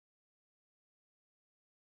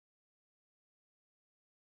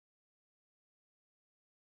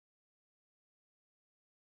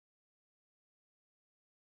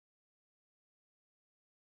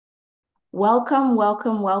Welcome,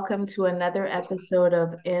 welcome, welcome to another episode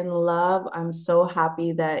of In Love. I'm so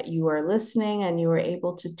happy that you are listening and you were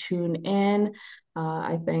able to tune in.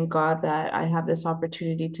 I thank God that I have this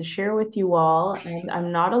opportunity to share with you all, and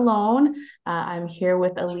I'm not alone. I'm here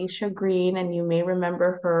with Alisha Greene, and you may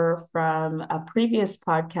remember her from a previous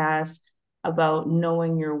podcast about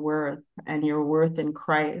knowing your worth and your worth in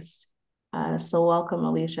Christ. So, welcome,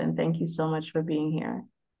 Alisha, and thank you so much for being here.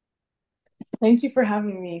 Thank you for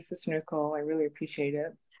having me, Sister Nicole. I really appreciate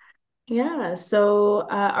it. Yeah, so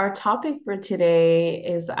our topic for today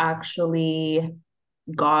is actually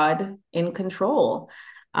God in control.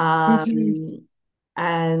 Mhm. Um,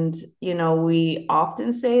 and, we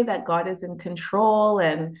often say that God is in control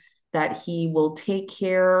and that he will take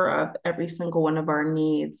care of every single one of our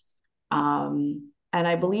needs. And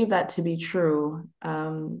I believe that to be true.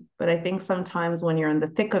 But I think sometimes when you're in the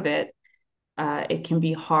thick of it, it can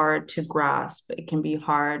be hard to grasp. It can be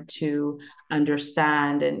hard to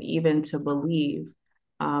understand and even to believe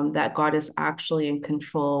that God is actually in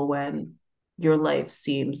control when your life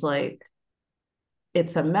seems like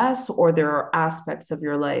it's a mess or there are aspects of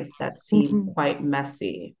your life that seem Mhm. quite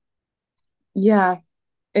messy. Yeah,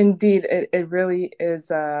 indeed. It really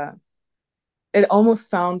is it almost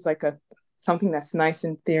sounds like a something that's nice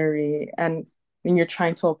in theory, and when you're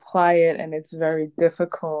trying to apply it and it's very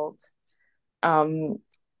difficult. Um,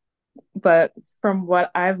 but from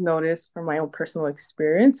what I've noticed from my own personal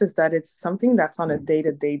experience is that it's something that's on a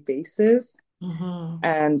day-to-day basis. Mm-hmm.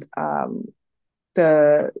 And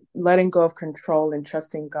the letting go of control and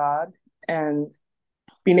trusting God and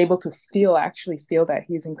being able to actually feel that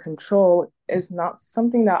he's in control is not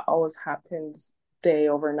something that always happens day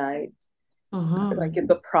overnight. Like Mm-hmm. it's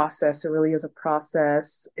a process. It really is a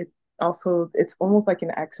process. It's almost like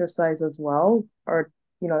an exercise as well, or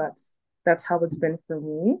that's how it's been for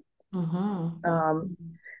me. Um,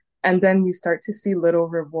 Mm-hmm. and then you start to see little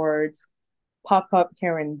rewards pop up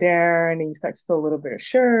here and there, and then you start to feel a little bit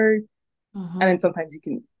assured. And then Mm-hmm. sometimes you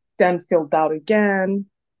can then feel doubt again,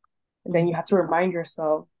 and then you have to Mm-hmm. remind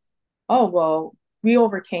yourself, oh, well, we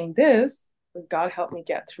overcame this, but God helped me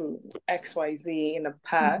get through XYZ in the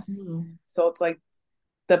past. Mm-hmm. So it's like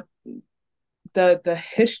the the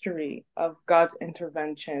history of God's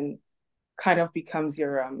intervention kind of becomes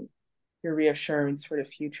your reassurance for the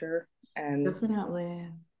future. And Definitely.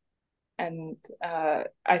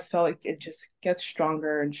 I felt like it just gets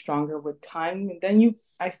stronger and stronger with time. And then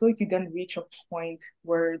I feel like you then reach a point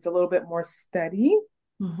where it's a little bit more steady,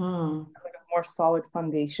 Mm-hmm. like a more solid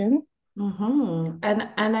foundation. And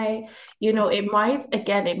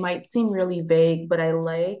it might seem really vague, but I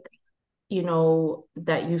like,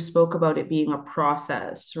 that you spoke about it being a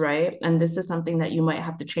process, right? And this is something that you might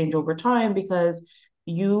have to change over time because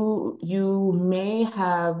you may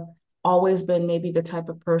have always been maybe the type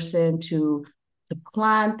of person to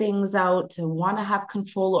plan things out, to want to have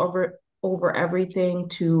control over everything,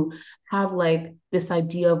 to have like this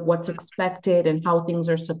idea of what's expected and how things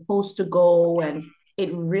are supposed to go. And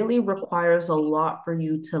it really requires a lot for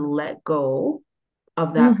you to let go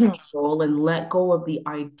of that Mm-hmm. control and let go of the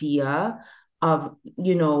idea of,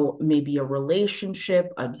 maybe a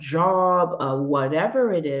relationship, a job,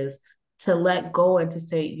 whatever it is, to let go and to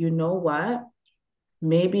say, you know what?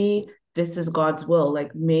 Maybe this is God's will.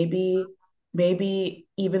 Like maybe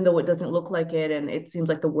even though it doesn't look like it and it seems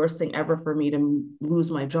like the worst thing ever for me to lose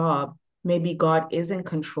my job, maybe God is in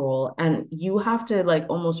control. And you have to like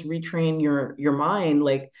almost retrain your mind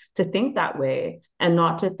like to think that way and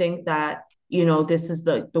not to think that, this is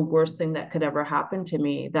the worst thing that could ever happen to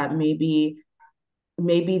me, that maybe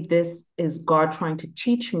this is God trying to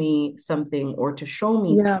teach me something or to show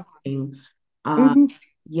me Yeah. something. Uh Mm-hmm.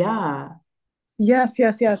 yeah. Yes,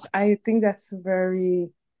 yes, yes. I think that's a very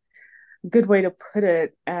good way to put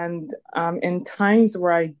it. And in times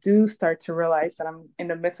where I do start to realize that I'm in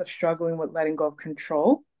the midst of struggling with letting go of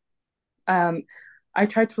control, um, I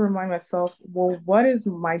try to remind myself, well, what is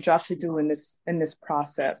my job to do in this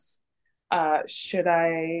process? Should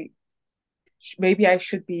I maybe I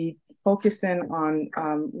should be focusing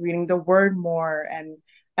on reading the word more and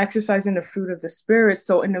exercising the fruit of the spirit.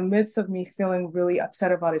 So in the midst of me feeling really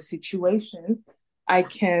upset about a situation, I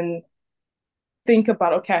can think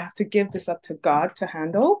about, okay, I have to give this up to God to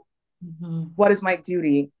handle. Mm-hmm. What is my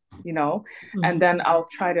duty, you know? And then Mm-hmm. I'll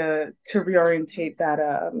try to reorientate that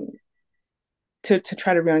to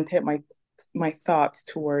try to reorientate my thoughts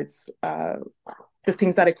towards the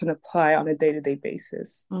things that I can apply on a day-to-day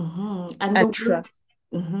basis Mm-hmm. And the and word, trust.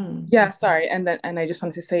 mm-hmm. Yeah, sorry. And I just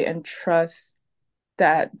wanted to say and trust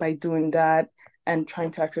that by doing that and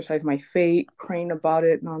trying to exercise my faith, praying about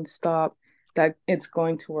it nonstop, that it's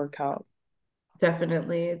going to work out.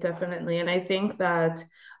 Definitely, definitely. And I think that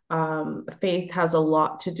faith has a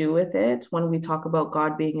lot to do with it when we talk about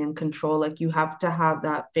God being in control. Like you have to have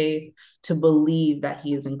that faith to believe that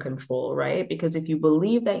He is in control, right? Because if you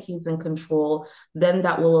believe that He's in control, then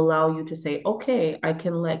that will allow you to say, okay, I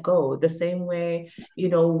can let go. The same way,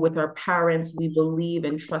 with our parents, we believe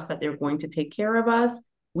and trust that they're going to take care of us.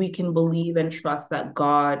 We can believe and trust that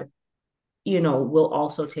God will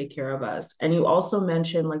also take care of us. And you also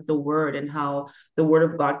mentioned like the word and how the word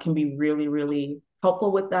of God can be really, really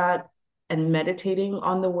helpful with that and meditating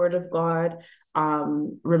on the word of God,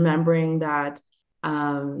 remembering that,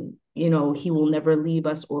 he will never leave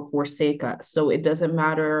us or forsake us. So it doesn't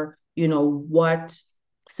matter, what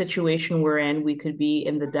situation we're in. We could be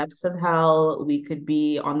in the depths of hell, we could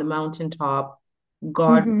be on the mountaintop.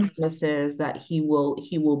 God Mm-hmm. promises that he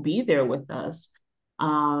will be there with us.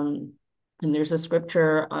 Um, and there's a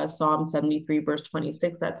scripture, Psalm 73, verse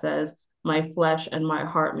 26, that says, my flesh and my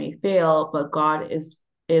heart may fail, but God is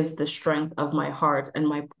the strength of my heart and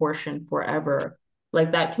my portion forever.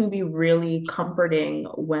 Like that can be really comforting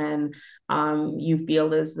when you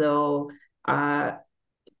feel as though uh,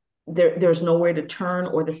 there's nowhere to turn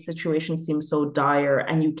or the situation seems so dire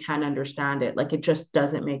and you can't understand it, like it just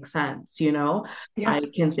doesn't make sense. Yeah. I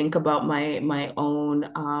can think about my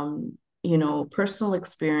own personal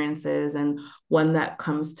experiences, and one that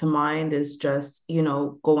comes to mind is just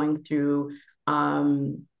going through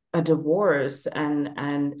a divorce, and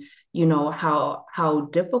how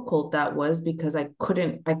difficult that was, because I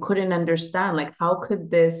couldn't understand, like how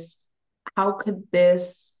could this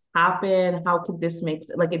happen? How could this make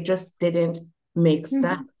sense? Like it just didn't make Mm-hmm.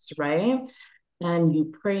 sense, right? And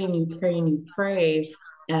you pray and you pray and you pray,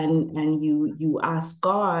 and you ask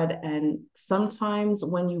God. And sometimes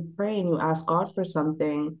when you pray and you ask God for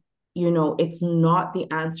something, it's not the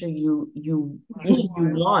answer you You you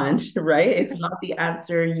want. want, right? It's not the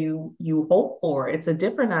answer you hope for. It's a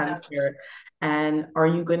different Yeah. answer. And are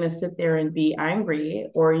you going to sit there and be angry,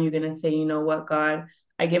 or are you going to say, you know what, God,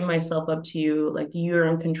 I give myself up to you. Like you're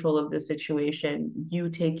in control of the situation. You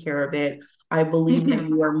take care of it. I believe that Mm-hmm.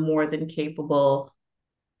 you are more than capable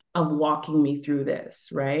of walking me through this,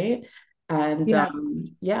 right? And Yeah.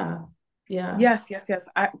 yeah, yeah. Yes, yes, yes.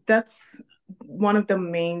 That's one of the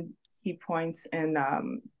main key points in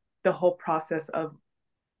the whole process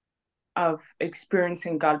of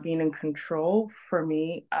experiencing God being in control for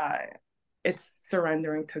me. It's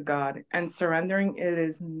surrendering to God, and surrendering, it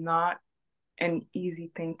is not an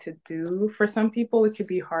easy thing to do. For some people, it could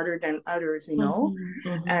be harder than others, Mm-hmm,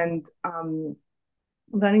 mm-hmm, and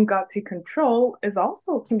letting God take control is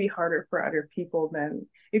also can be harder for other people than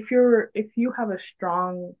if you have a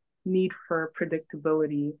strong need for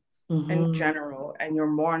predictability in mm-hmm, general, and you're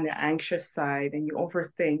more on the anxious side and you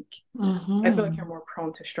overthink. I feel like you're mm-hmm, more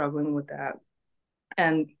prone to struggling with that.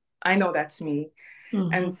 And I know that's me.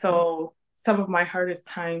 And mm-hmm, so some of my hardest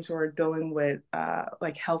times were dealing with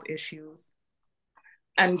like health issues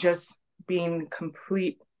and just being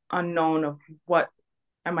complete unknown of what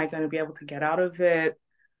am I going to be able to get out of it,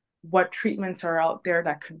 what treatments are out there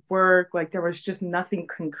that could work. Like there was just nothing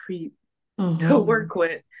concrete to mm-hmm, work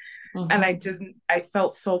with. And I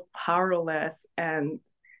felt so powerless, and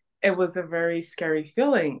it was a very scary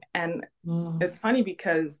feeling. And mm-hmm, it's funny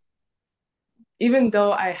because even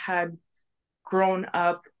though I had grown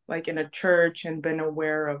up like in a church and been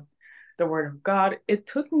aware of the word of God, it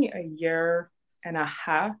took me a year and a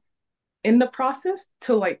half in the process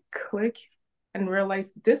to like click and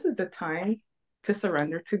realize this is the time to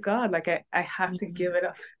surrender to God. Like I have to give it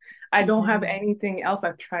up. I don't have mm-hmm. anything else.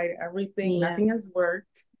 I've tried everything. Yeah, Nothing has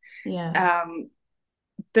worked. yes. Um,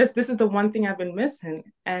 this is the one thing I've been missing.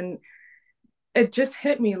 And it just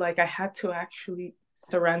hit me like I had to actually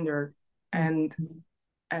surrender and Mm-hmm.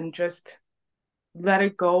 and just let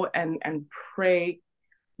it go and pray,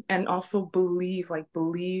 and also believe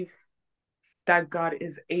that God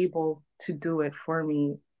is able to do it for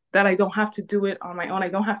me, that I don't have to do it on my own. I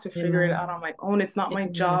don't have to figure it out Amen. on my own. It's not my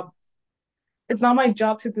Amen. job. It's not my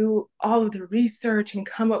job to do all of the research and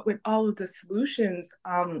come up with all of the solutions.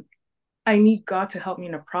 I need God to help me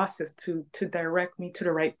in the process, to direct me to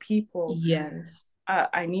the right people. Yes.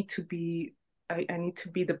 I need to be I need to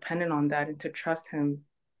be dependent on that and to trust Him,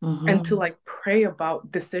 and to Mm-hmm. like pray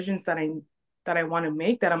about decisions that I want to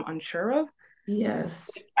make that I'm unsure of. Yes.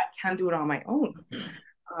 I can't do it on my own.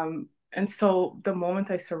 And so the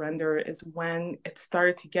moment I surrender is when it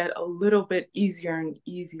started to get a little bit easier and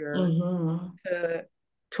easier Mm-hmm. to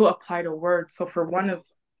to apply the word. So for one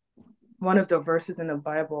of the verses in the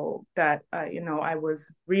Bible that I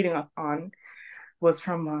was reading up on was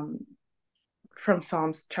from from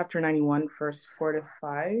Psalms chapter 91, verse 4 to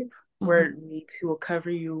 5, where it Mm-hmm. reads, He will cover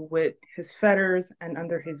you with his feathers, and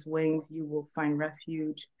under his wings you will find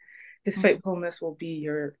refuge. His faithfulness will be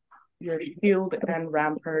your shield and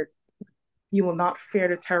rampart. You will not fear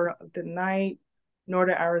the terror of the night, nor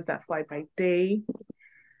the arrows that fly by day.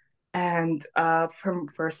 And from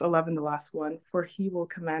verse 11, the last one, for he will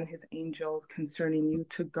command his angels concerning you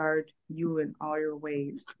to guard you in all your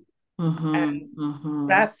ways. And Mm-hmm. Mm-hmm.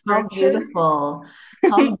 that How scripture, beautiful.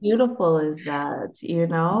 How beautiful is that, you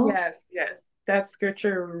know? yes, yes, that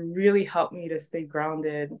scripture really helped me to stay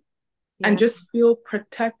grounded and Yeah. just feel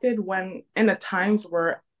protected when in the times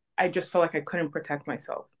where I just felt like I couldn't protect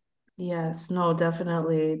myself. Yes, no,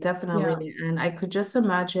 definitely, Yeah. definitely. And I could just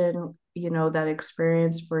imagine, that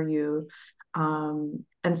experience for you. And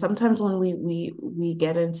sometimes when we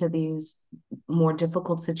get into these more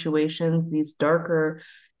difficult situations, these darker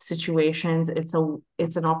situations, it's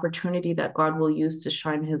an opportunity that God will use to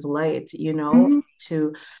shine his light, Mhm.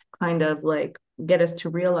 to kind of like get us to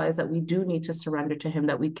realize that we do need to surrender to him,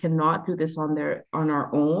 that we cannot do this on our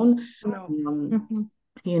own. No. Um, Mhm.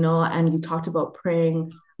 and you talked about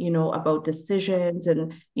praying, about decisions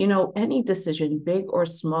and, any decision, big or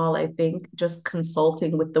small. I think just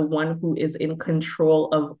consulting with the one who is in control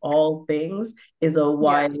of all things is a Yeah.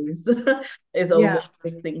 wise is a Yeah.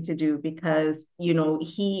 wise thing to do because,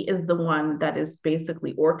 he is the one that is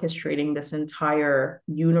basically orchestrating this entire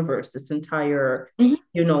universe, this entire,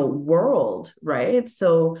 Mhm. world, right?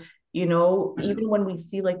 So, even when we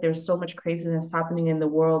see like there's so much craziness happening in the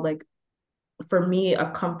world, like for me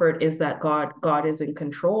a comfort is that god is in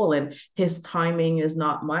control and his timing is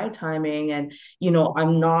not my timing, and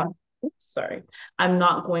I'm not, sorry, I'm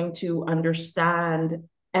not going to understand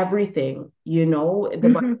everything. The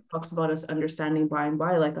Bible Mhm. talks about us understanding by and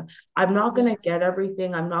by, like I'm not going to Yes. get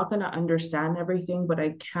everything, I'm not going to understand everything, but I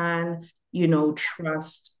can,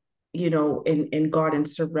 trust, in God and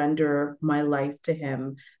surrender my life to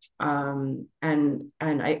him. And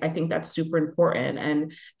I think that's super important.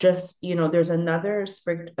 And just, there's another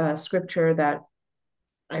scripture that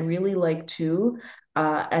I really like too.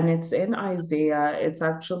 And it's in Isaiah. It's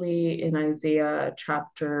actually in Isaiah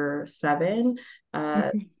chapter 7,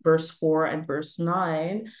 Mhm. verse 4 and verse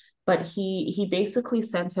 9. But he basically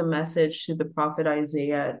sent a message to the prophet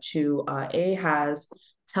Isaiah to Ahaz,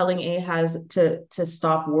 telling Ahaz to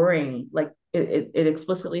stop worrying. Like it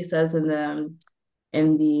explicitly says in the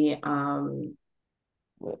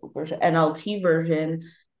version, NLT version,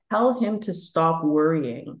 tell him to stop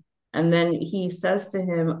worrying. And then he says to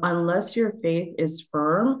him, unless your faith is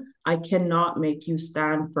firm, I cannot make you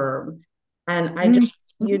stand firm. And I Mhm. just,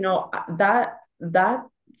 that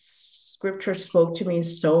scripture spoke to me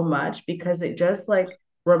so much because it just like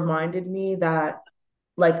reminded me that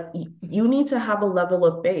like you need to have a level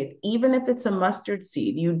of faith, even if it's a mustard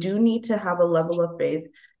seed. You do need to have a level of faith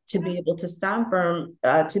to be able to stand firm,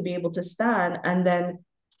 to be able to stand, and then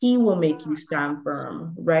he will make you stand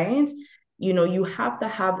firm, right? You have to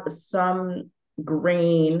have some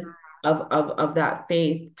grain of that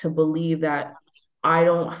faith to believe that I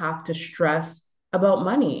don't have to stress about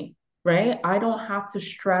money, right? I don't have to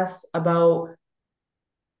stress about,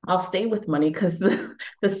 I'll stay with money because the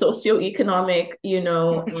socioeconomic,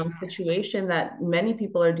 situation that many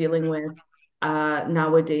people are dealing with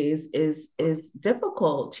nowadays is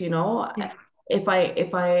difficult. Yeah. If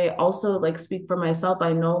I also like speak for myself,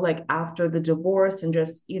 I know like after the divorce and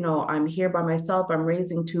just, I'm here by myself, I'm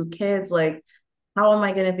raising two kids, like how am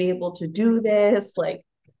I going to be able to do this? Like,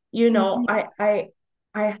 Mhm.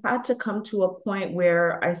 I had to come to a point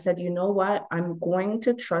where I said, you know what? I'm going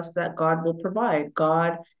to trust that God will provide.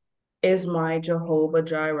 God is my Jehovah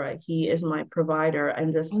Jireh. He is my provider.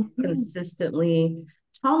 And just Mhm. consistently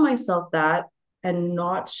tell myself that and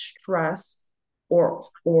not stress or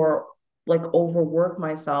like overwork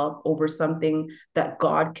myself over something that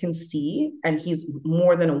God can see and he's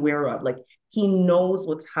more than aware of. Like he knows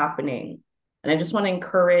what's happening. And I just want to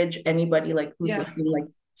encourage anybody like who's Yeah. listening, like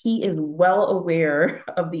he is well aware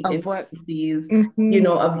of the Of what? intricacies, Mhm.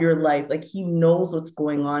 of your life. Like he knows what's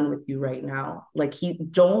going on with you right now. Like he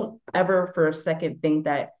don't ever for a second think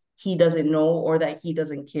that he doesn't know or that he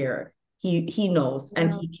doesn't care. He knows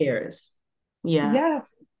and Wow. he cares. Yeah.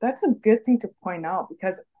 Yes, that's a good thing to point out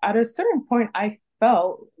because at a certain point, I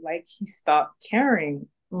felt like he stopped caring.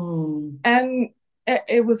 Mm. And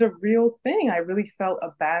it was a real thing. I really felt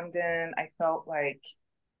abandoned. I felt like,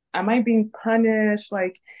 am I being punished?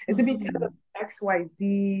 Like, is it because of Mm-hmm.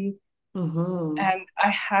 XYZ? Mm-hmm. And I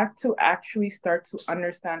had to actually start to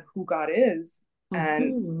understand who God is.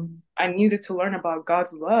 And Mm-hmm. I needed to learn about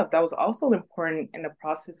God's love. That was also important in the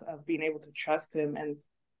process of being able to trust Him and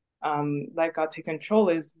let God take control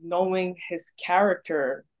is knowing his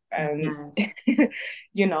character and Yes.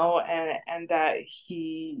 and that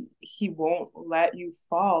he won't let you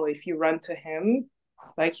fall if you run to him,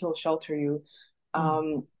 like he'll shelter you. Mm-hmm.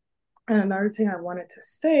 Um, and another thing I wanted to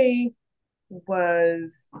say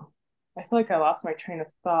was I feel like I lost my train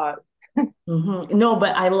of thought. Mm-hmm. No,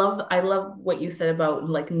 but I love what you said about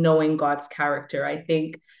like knowing God's character. I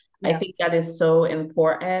Yeah. think that is so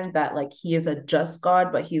important that like he is a just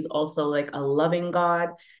God, but he's also like a loving God.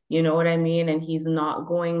 You know what I mean? And he's not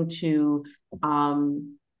going to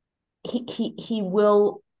um he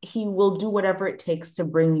will do whatever it takes to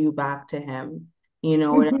bring you back to him. You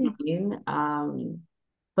know what I Hmm. mean?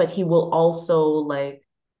 But he will also like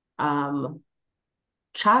um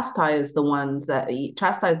chastise the ones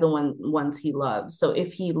he loves. So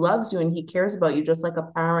if he loves you and he cares about you, just like a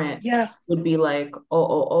parent Yeah. would be like,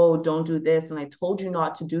 oh, don't do this, and I told you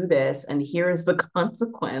not to do this, and here is the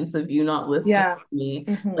consequence of you not listening Yeah. to me.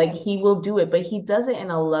 Hmm. Like he will do it, but he does it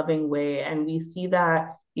in a loving way, and we see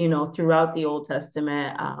that throughout the Old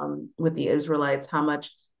Testament, with the Israelites, how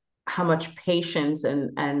much patience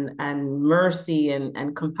and mercy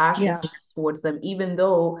and compassion Yeah. towards them, even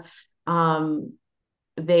though um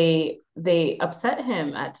they upset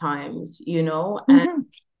him at times, and Hmm.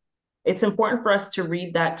 it's important for us to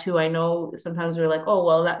read that too. I know sometimes we're like, oh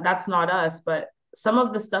well, that's not us, but some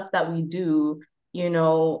of the stuff that we do, you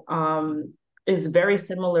know, is very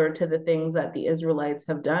similar to the things that the Israelites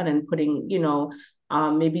have done, and putting,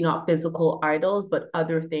 maybe not physical idols, but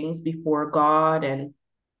other things before God, and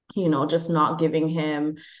just not giving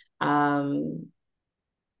him um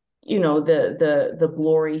the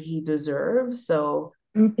glory he deserves. So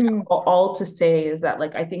Hmm. all to say is that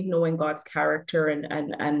like I think knowing God's character and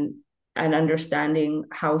understanding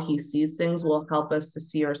how he sees things will help us to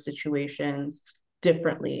see our situations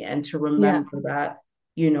differently, and to Yeah. remember that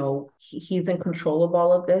he's in control of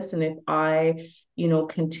all of this, and if I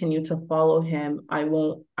continue to follow him, I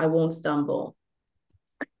won't stumble.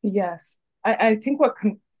 Yes. I think what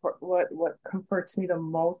comforts me the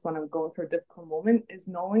most when I'm going through a difficult moment is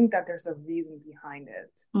knowing that there's a reason behind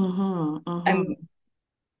it. Mm-hmm, And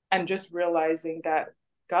mm-hmm, just realizing that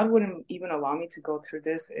God wouldn't even allow me to go through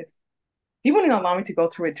this if he wouldn't allow me to go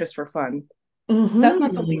through it just for fun. That's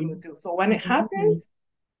not something he mm-hmm, would do. So when it mm-hmm, happens,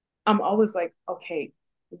 I'm always like, okay,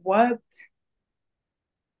 what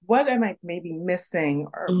am I maybe missing?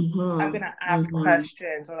 Or I'm mm-hmm, gonna ask mm-hmm,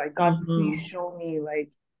 questions or like, God, please mm-hmm. show me, like,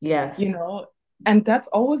 you Yes. know, and that's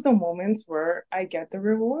always the moments where I get the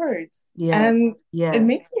rewards. Yes. And it Yes.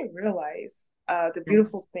 makes me realize the Yes.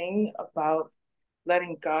 beautiful thing about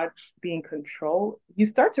letting God be in control. You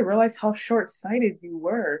start to realize how short-sighted you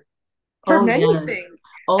were for Oh, many yes. things.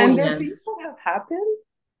 Oh, And there are things yes. that have happened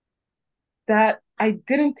that I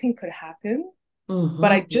didn't think could happen,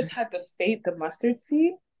 but I Mm-hmm. just had the faith, the mustard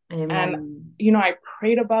seed. And, Amen. I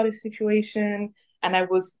prayed about a situation and I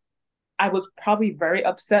was probably very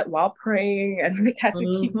upset while praying and like had to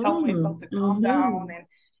keep telling myself Mm-hmm. to calm down Mm-hmm.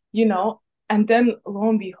 you know, and then lo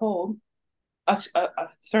and behold, a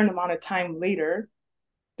certain amount of time later,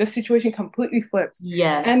 the situation completely flips.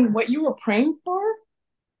 And Yes. what you were praying for,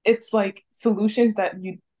 it's like solutions that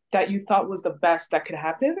you thought was the best that could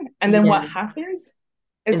happen. And then what Yes. happens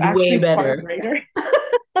is Is way actually far better. greater.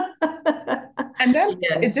 And then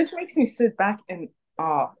it Yes. just makes me sit back in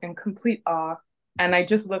awe, in complete awe. And I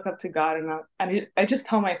just look up to God and I just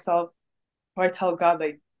tell myself, or I tell God,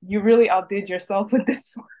 like, you really outdid yourself with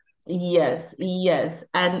this one. Yes, yes.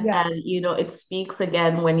 And Yeah. and it speaks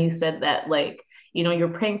again when you said that, like, you're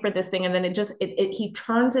praying for this thing, and then he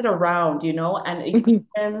turns it around, and Mhm.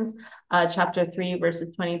 Ephesians chapter 3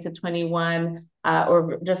 verses 20 to 21,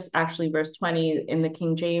 or just actually verse 20 in the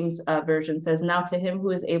King James version says, now to him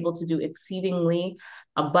who is able to do exceedingly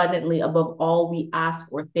abundantly above all we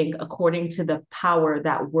ask or think, according to the power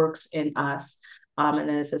that works in us. And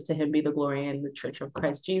then it says, to him be the glory in the church of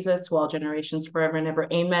Christ Jesus to all generations forever and ever.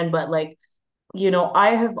 Amen. But like, I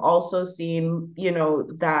have also seen,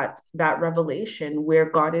 that revelation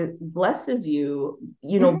where blesses you,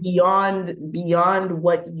 Mhm. beyond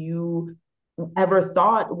what you ever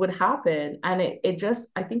thought would happen. And it just,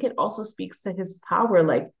 I think it also speaks to his power.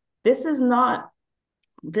 Like, this is not,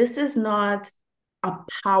 this is not a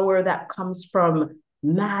power that comes from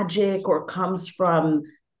magic, or comes from,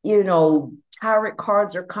 tarot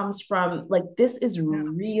cards, or comes from, like, this is Yeah.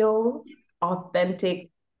 real, authentic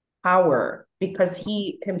power, because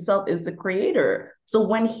he himself is the creator. So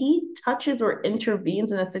when he touches or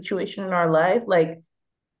intervenes in a situation in our life, like,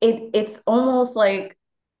 it's almost like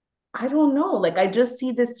I don't know. Like I just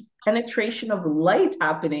see this penetration of light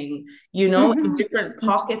happening, in Hmm. different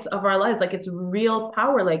pockets of our lives. Like it's real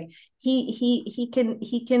power. Like he can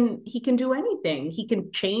do anything. He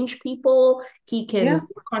can change people. He can Yeah.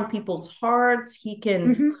 work on people's hearts. He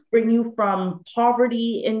can Hmm. bring you from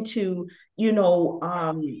poverty into,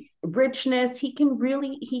 richness. He can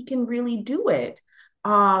really do it.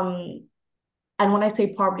 Um, and when I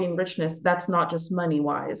say poverty and richness, that's not just money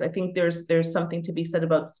wise. I think there's something to be said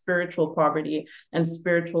about spiritual poverty and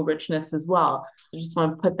spiritual richness as well. I just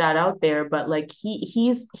want to put that out there. But like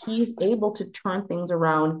he's able to turn things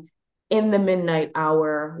around in the midnight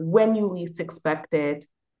hour when you least expect it.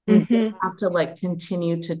 You just Hmm. have to like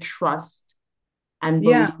continue to trust and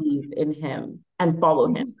Yeah. believe in him and follow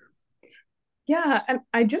him. Mhm. Yeah. And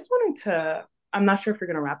I just wanted to, I'm not sure if you're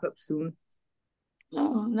going to wrap up soon.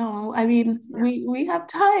 No, no. I mean, we have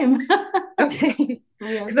time. Okay.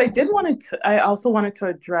 We have Because I also wanted to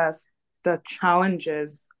address the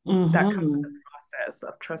challenges that comes with the hmm process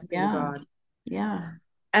of trusting Yeah. God. Yeah.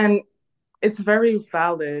 And it's very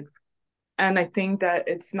valid. And I think that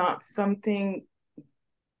it's not something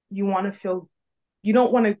you want to feel, you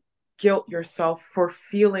don't want to guilt yourself for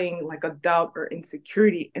feeling like a doubt or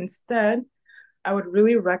insecurity. Instead, I would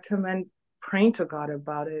really recommend praying to God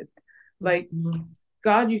about it. Like, Mhm.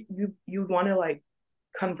 God, you want to like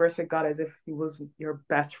converse with God as if he was your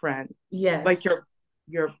best friend, like Yes.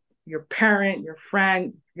 your your parent, your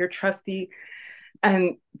friend, your trustee.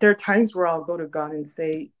 And there are times where I'll go to God and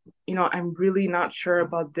say, I'm really not sure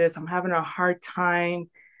about this. I'm having a hard time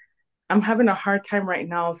right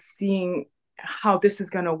now seeing how this is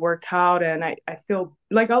gonna work out. And I feel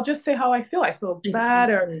like I'll just say how I feel. I feel bad,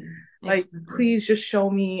 or Exactly. like, Exactly. please just show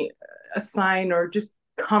me a sign or just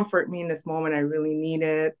comfort me in this moment. I really need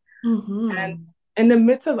it. And Mm-hmm. in the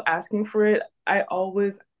midst of asking for it, I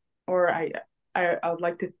always, or I would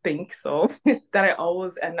like to think so, that I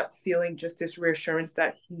always end up feeling just this reassurance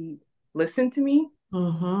that he listened to me,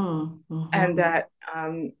 Mm-hmm. and Mm-hmm. that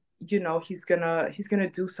he's gonna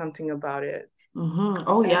do something about it, Mm-hmm.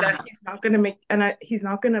 Oh and yeah. that he's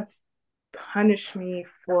not gonna punish me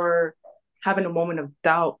for having a moment of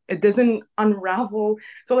doubt. It doesn't unravel.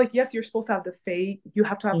 So like, yes, you're supposed to have the faith. You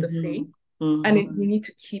have to have the faith, Mm-hmm. and Mm-hmm. you need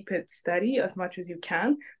to keep it steady as much as you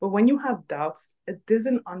can. But when you have doubts, it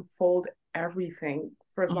doesn't unfold everything.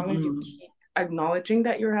 For as long as you Mm-hmm. keep acknowledging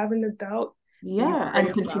that you're having a doubt and you Yeah, pray and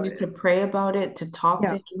about continue it. to pray about it, to talk to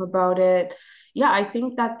Yeah. him about it. Yeah, I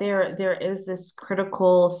think that there is this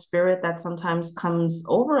critical spirit that sometimes comes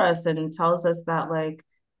over us and tells us that like,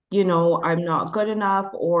 I'm not good enough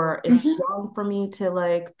or it's Mm-hmm. wrong for me to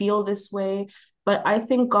like feel this way. But I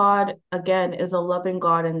think God again is a loving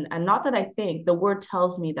God and not that I think, the word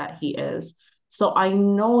tells me that he is. So I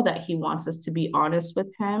know that he wants us to be honest with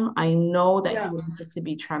him. I know that he Yeah. wants us to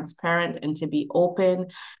be transparent and to be open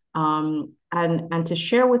and to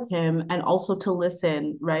share with him and also to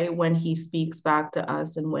listen right when he speaks back to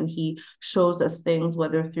us and when he shows us things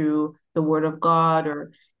whether through the word of God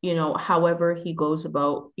or however he goes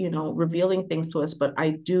about revealing things to us. But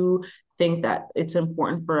I do think that it's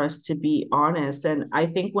important for us to be honest, and I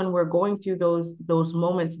think when we're going through those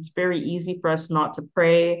moments it's very easy for us not to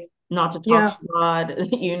pray, not to talk Yeah. to God,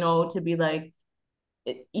 to be like,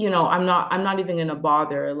 I'm not even gonna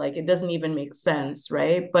bother. Like it doesn't even make sense,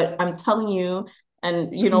 right? But I'm telling you,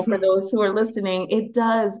 and for those who are listening, it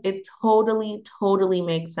does. It totally, totally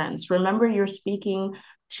makes sense. Remember, you're speaking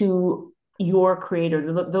to your creator,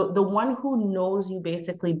 the one who knows you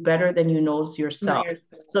basically better than you knows Know yourself.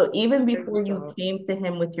 yourself. So even There you before you go. came to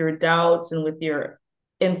him with your doubts and with your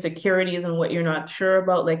insecurities and what you're not sure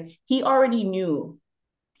about, like he already knew,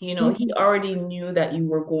 he Mm-hmm. already knew that you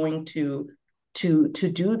were going to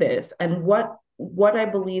do this. And what I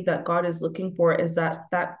believe that God is looking for is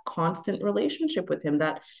that constant relationship with him,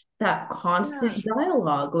 that Yeah. constant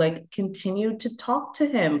dialogue, like continue to talk to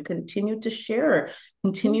him, continue to share,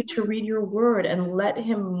 continue to Mm-hmm. read your word and let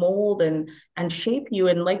him mold and shape you.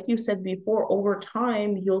 And like you said before, over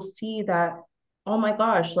time you'll see that, oh my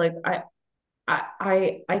gosh, like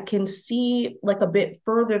I can see like a bit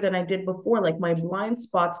further than I did before. Like my blind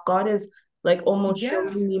spots, God is like almost showing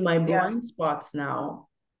Yes. me my Yeah. blind spots now.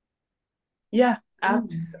 Yeah. Mm.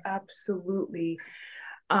 Absolutely.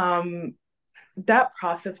 Um, that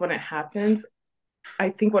process when it happens, I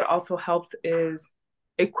think what also helps is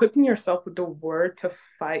equipping yourself with the word to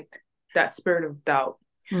fight that spirit of doubt.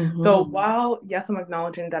 So Mm-hmm. while yes, I'm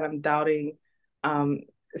acknowledging that I'm doubting, um,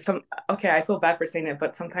 some okay, I feel bad for saying it,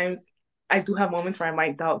 but sometimes I do have moments where I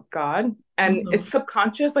might doubt God, and it's Mm-hmm.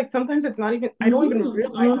 subconscious. Like sometimes it's not even I don't even Mm-hmm.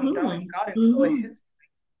 realize I'm doubting God until it Mm-hmm. hits.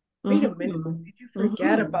 Wait a minute, Mm-hmm. did you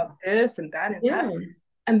forget Mm-hmm. about this and that and that? Yeah.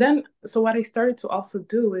 And then, so what I started to also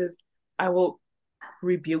do is I will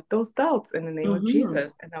rebuke those doubts in the name of Mm-hmm.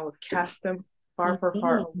 Jesus, and I will cast them far, far,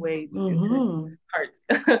 far Mm-hmm. away into the Mm-hmm. hearts.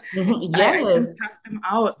 Mm-hmm. I just Yes. cast them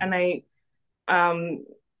out, and um,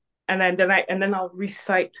 and then I'll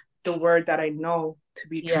recite the word that I know to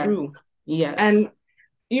be Yes. true. Yes. And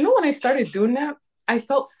when I started doing that, I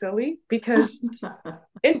felt silly because,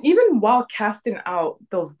 and even while casting out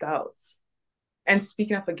those doubts and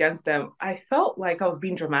speaking up against them, I felt like I was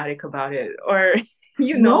being dramatic about it, or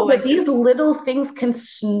No, but like just these little things can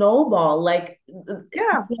snowball. Like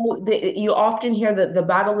yeah. you often hear that the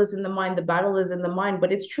battle is in the mind, the battle is in the mind,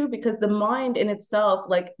 but it's true because the mind in itself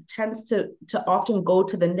like tends to often go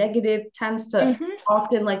to the negative, tends to Mm-hmm.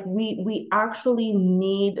 often like we actually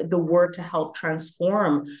need the word to help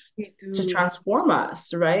We to do. transform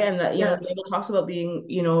us, right? And that, the Yes. Bible talks about being,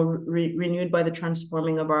 renewed by the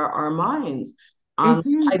transforming of our minds. So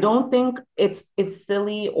Mm-hmm. I don't think it's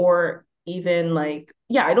silly or even like,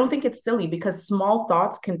 yeah, I don't think it's silly because small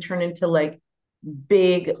thoughts can turn into like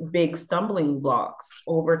big stumbling blocks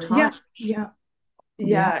over Yeah. time. Yeah.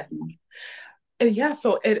 Yeah. Yeah. Yeah.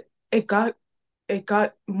 So it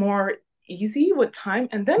got more easy with time,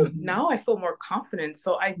 and then Mm-hmm. now I feel more confident.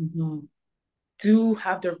 So I Mm-hmm. do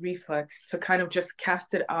have the reflex to kind of just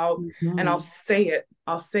cast it out, and I'll Mm-hmm. say it.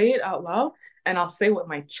 I'll say it out loud, and I'll say it with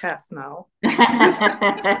my chest now.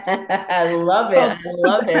 I love it. I So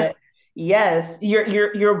love it. Yes,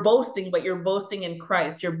 you're boasting, but you're boasting in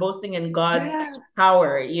Christ. You're boasting in God's yes.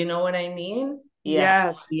 power. You know what I mean? Yeah.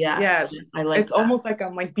 Yes, Yeah. yes. Yeah. I like It's that. almost like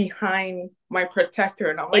I'm like behind my protector,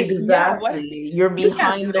 and I'm like, yeah, what? Exactly. You're You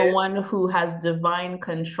can't do behind the this. one who has divine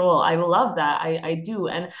control. I love that. I do.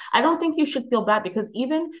 And I don't think you should feel bad because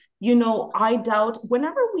even, I doubt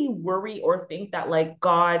whenever we worry or think that like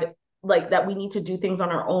God, like that we need to do things on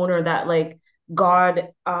our own or that like God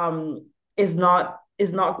is not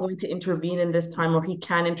going to intervene in this time or he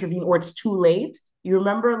can intervene or it's too late. You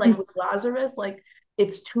remember like with Lazarus, like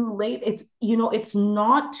it's too late. It's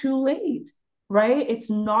not too late, right? It's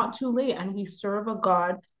not too late. And we serve a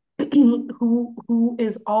God who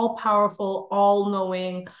is all powerful, all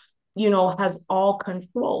knowing, has all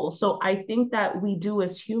control. So I think that we do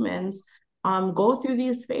as humans go through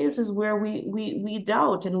these phases where we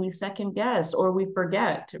doubt and we second guess or we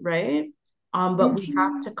forget, right? But we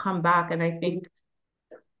have Mhm. to come back. And I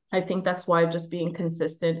think that's why just being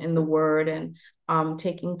consistent in the word and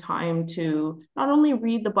taking time to not only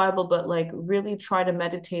read the Bible, but like really try to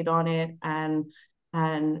meditate on it and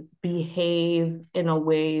behave in a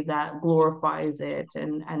way that glorifies it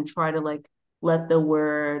and try to like let the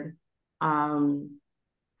word um,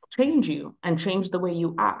 change you and change the way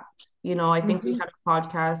you act. I think we Mhm. had a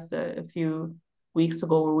podcast a few weeks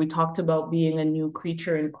ago where we talked about being a new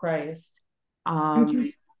creature in Christ.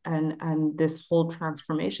 Mhm. And this whole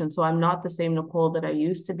transformation. So I'm not the same Nicole that I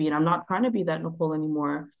used to be, and I'm not trying to be that Nicole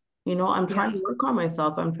anymore. I'm Yeah. trying to work on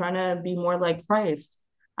myself. I'm trying to be more like Christ.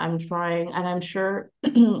 I'm trying, and I'm sure,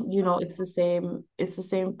 it's the same. It's the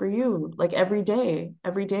same for you. Like every day,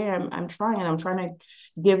 I'm trying, and I'm trying to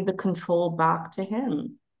give the control back to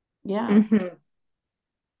Him. Yeah. Mhm.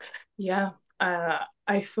 Yeah.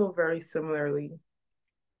 I feel very similarly,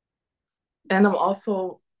 and I'm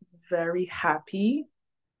also very happy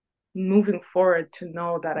moving forward to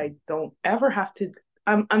know that I don't ever have to.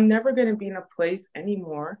 I'm never gonna be in a place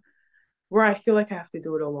anymore where I feel like I have to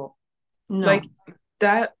do it alone. Like No.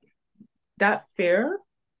 that that fear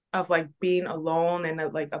of like being alone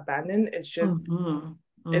and like abandoned is just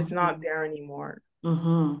Mm-hmm. it's not Mm-hmm. there anymore.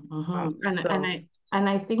 Mm-hmm, mm-hmm. And So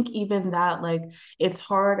I think even that like it's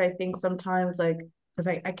hard. I think sometimes like because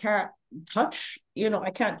I can't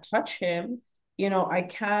I can't touch him. I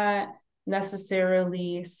can't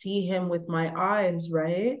necessarily see him with my eyes,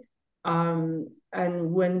 right? And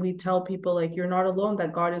when we tell people like you're not alone,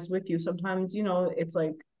 that God is with you, sometimes it's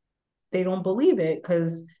like they don't believe it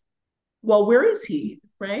because well, where is he?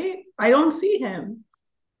 Right? I don't see him.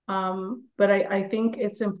 But I think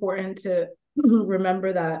it's important to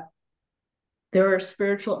remember that there are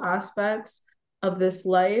spiritual aspects of this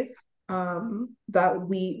life that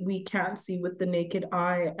we can't see with the naked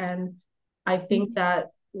eye. And I think that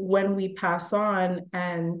when we pass on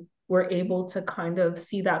and we're able to kind of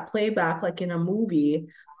see that playback like in a movie,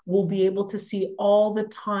 we'll be able to see all the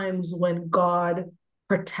times when God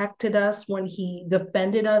protected us, when he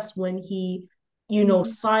defended us, when he,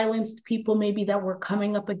 silenced people maybe that were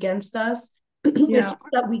coming up against us. It's yeah, just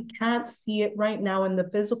that we can't see it right now in the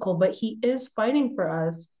physical, but he is fighting for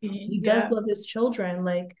us. He does yeah, love his children.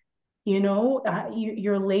 Like,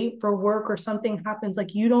 you're late for work or something happens.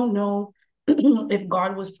 Like, you don't know if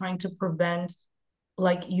God was trying to prevent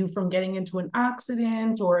like you from getting into an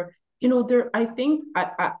accident, or there, I think,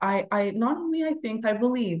 I not only I think, I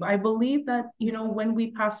believe that when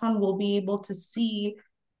we pass on, we'll be able to see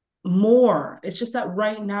more. It's just that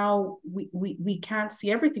right now we can't see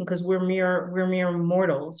everything because we're mere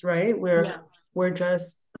mortals, right? we're Yeah. we're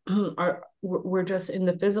just we're just in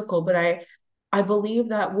the physical, but I believe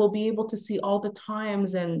that we'll be able to see all the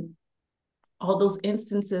times and all those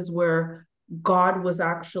instances where God was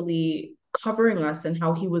actually covering us, and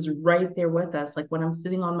how he was right there with us. Like when I'm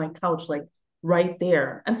sitting on my couch, like right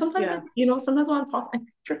there. And sometimes, Yeah. sometimes when I'm talking, I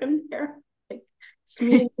picture him there. Like, it's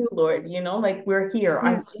me and you, Lord, like we're here.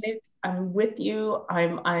 I'm Yeah. in it. I'm with you.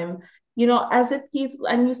 As if he's,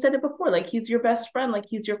 and you said it before, like he's your best friend, like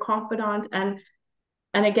he's your confidant. And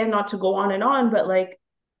again, not to go on and on, but like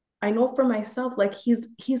I know for myself, like he's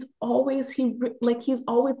always he's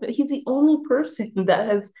always, but he's the only person that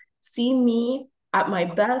has seen me at my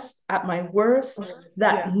best, at my worst,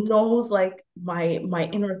 that Yeah. knows like my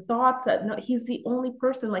inner thoughts. That no, he's the only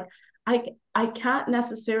person. Like I can't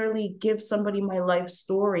necessarily give somebody my life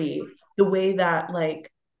story the way that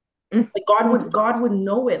like God would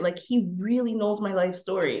know it. Like he really knows my life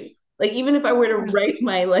story. Like even if I were to Yes. write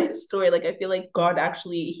my life story, like I feel like God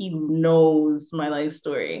actually he knows my life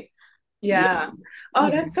story. Yeah. Yeah. Oh,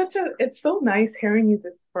 Yeah. it's so nice hearing you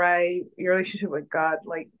describe your relationship with God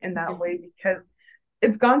like in that way, because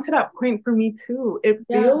it's gone to that point for me too. It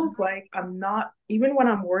Yeah. feels like I'm not, even when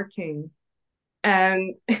I'm working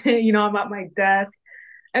and I'm at my desk,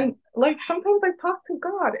 and like sometimes I talk to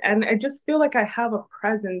God and I just feel like I have a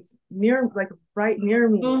presence near, like right near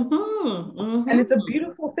me. Mm-hmm. And it's a Mm-hmm.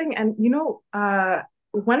 beautiful thing. And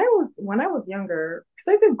when I was younger, because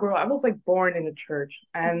I did grow, I was like born in the church,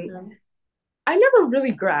 and Okay. I never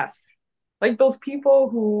really grasped like those people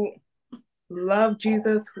who love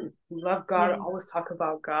Jesus, who love God, Yeah. always talk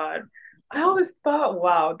about God. I always thought,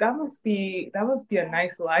 wow, that must be a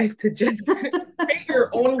nice life to just create your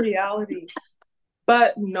own reality.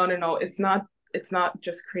 But no, no, no, it's not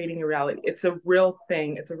just creating a reality. It's a real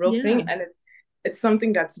thing. It's a real thing, Yeah. and it's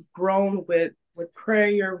something that's grown with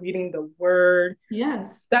prayer, reading the word.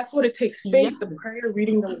 Yes. That's what it takes, faith, the Yes. prayer,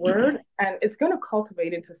 reading the word, and it's going to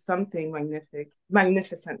cultivate into something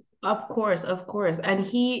magnificent. Of course, of course. And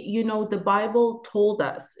the Bible told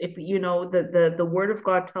us, if the word of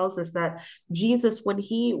God tells us that Jesus, when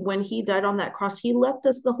he died on that cross, he left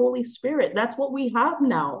us the Holy Spirit. That's what we have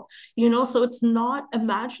now. So it's not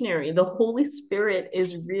imaginary. The Holy Spirit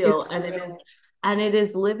is real, It's and it is real. and it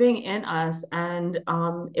is living in us. And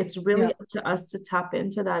it's really Yeah. up to us to tap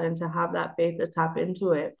into that and to have that faith to tap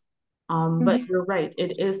into it. But Mhm. you're right.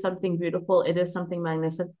 It is something beautiful. It is something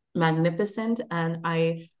magnificent, and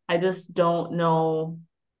I just don't know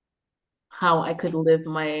how I could live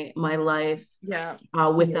my life Yeah.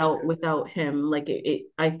 Me either. without him. Like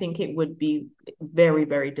I think it would be very,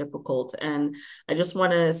 very difficult. And I just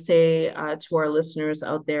want to say to our listeners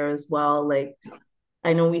out there as well, like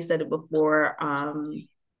I know we said it before,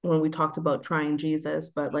 when we talked about trying Jesus,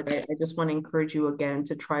 but like I just want to encourage you again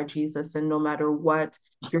to try Jesus. And no matter what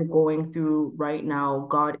you're going through right now,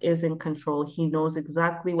 God is in control. He knows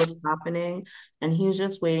exactly what's happening, and he's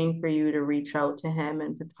just waiting for you to reach out to him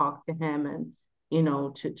and to talk to him, and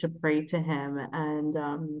to pray to him.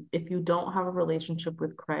 And if you don't have a relationship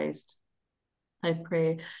with Christ, I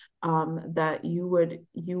pray that you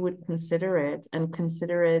would consider it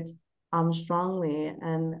strongly,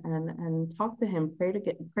 and talk to him,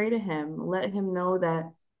 pray to him, let him know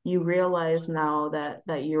that you realize now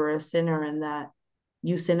that you're a sinner, and that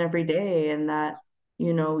you sin every day, and that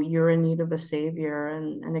you're in need of a savior,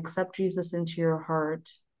 and accept Jesus into your heart.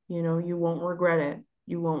 You won't regret it.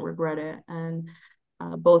 You won't regret it. And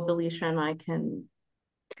both Alicia and I can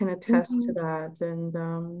attest to Mhm. that.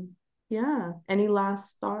 And yeah, any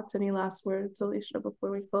last thoughts, any last words, Alicia,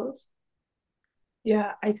 before we close?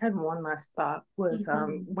 Yeah, I had one last thought was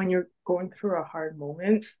Mm-hmm. when you're going through a hard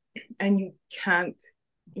moment and you can't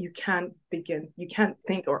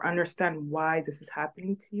think or understand why this is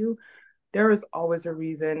happening to you. There is always a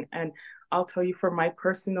reason. And I'll tell you, for my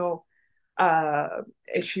personal uh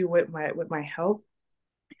issue with my health,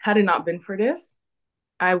 had it not been for this,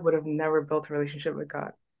 I would have never built a relationship with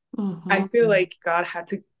God. I feel Mm-hmm. like God had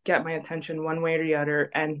to get my attention one way or the other,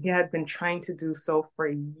 and He had been trying to do so for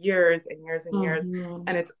years and years and years. Mm-hmm.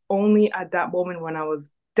 And it's only at that moment when I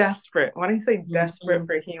was desperate. When I say desperate Mm-hmm.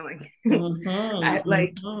 for healing, I Mm-hmm.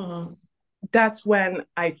 like Mm-hmm. that's when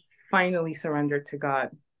I finally surrendered to God.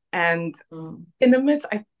 And in the midst,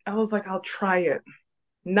 I was like, I'll try it.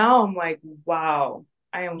 Now I'm like, wow.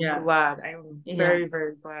 I am Yeah. glad. I am Yeah. very,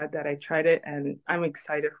 very glad that I tried it, and I'm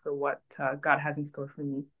excited for what God has in store for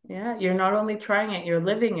me. Yeah. You're not only trying it, you're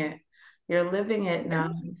living it. You're living it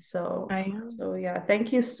now. Yes, So, I am. so yeah,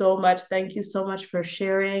 thank you so much. Thank you so much for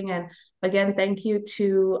sharing. And again, thank you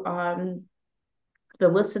to the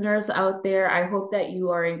listeners out there. I hope that you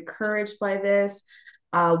are encouraged by this.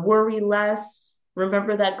 Worry less.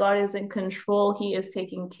 Remember that God is in control, He is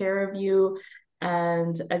taking care of you.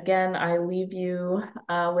 And again, I leave you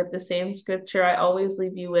with the same scripture I always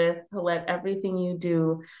leave you with: let everything you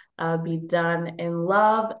do be done in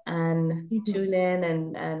love, and Mhm. tune in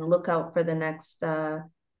and look out for the next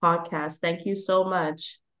podcast. Thank you so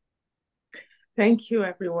much. Thank you,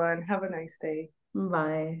 everyone. Have a nice day.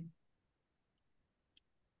 Bye.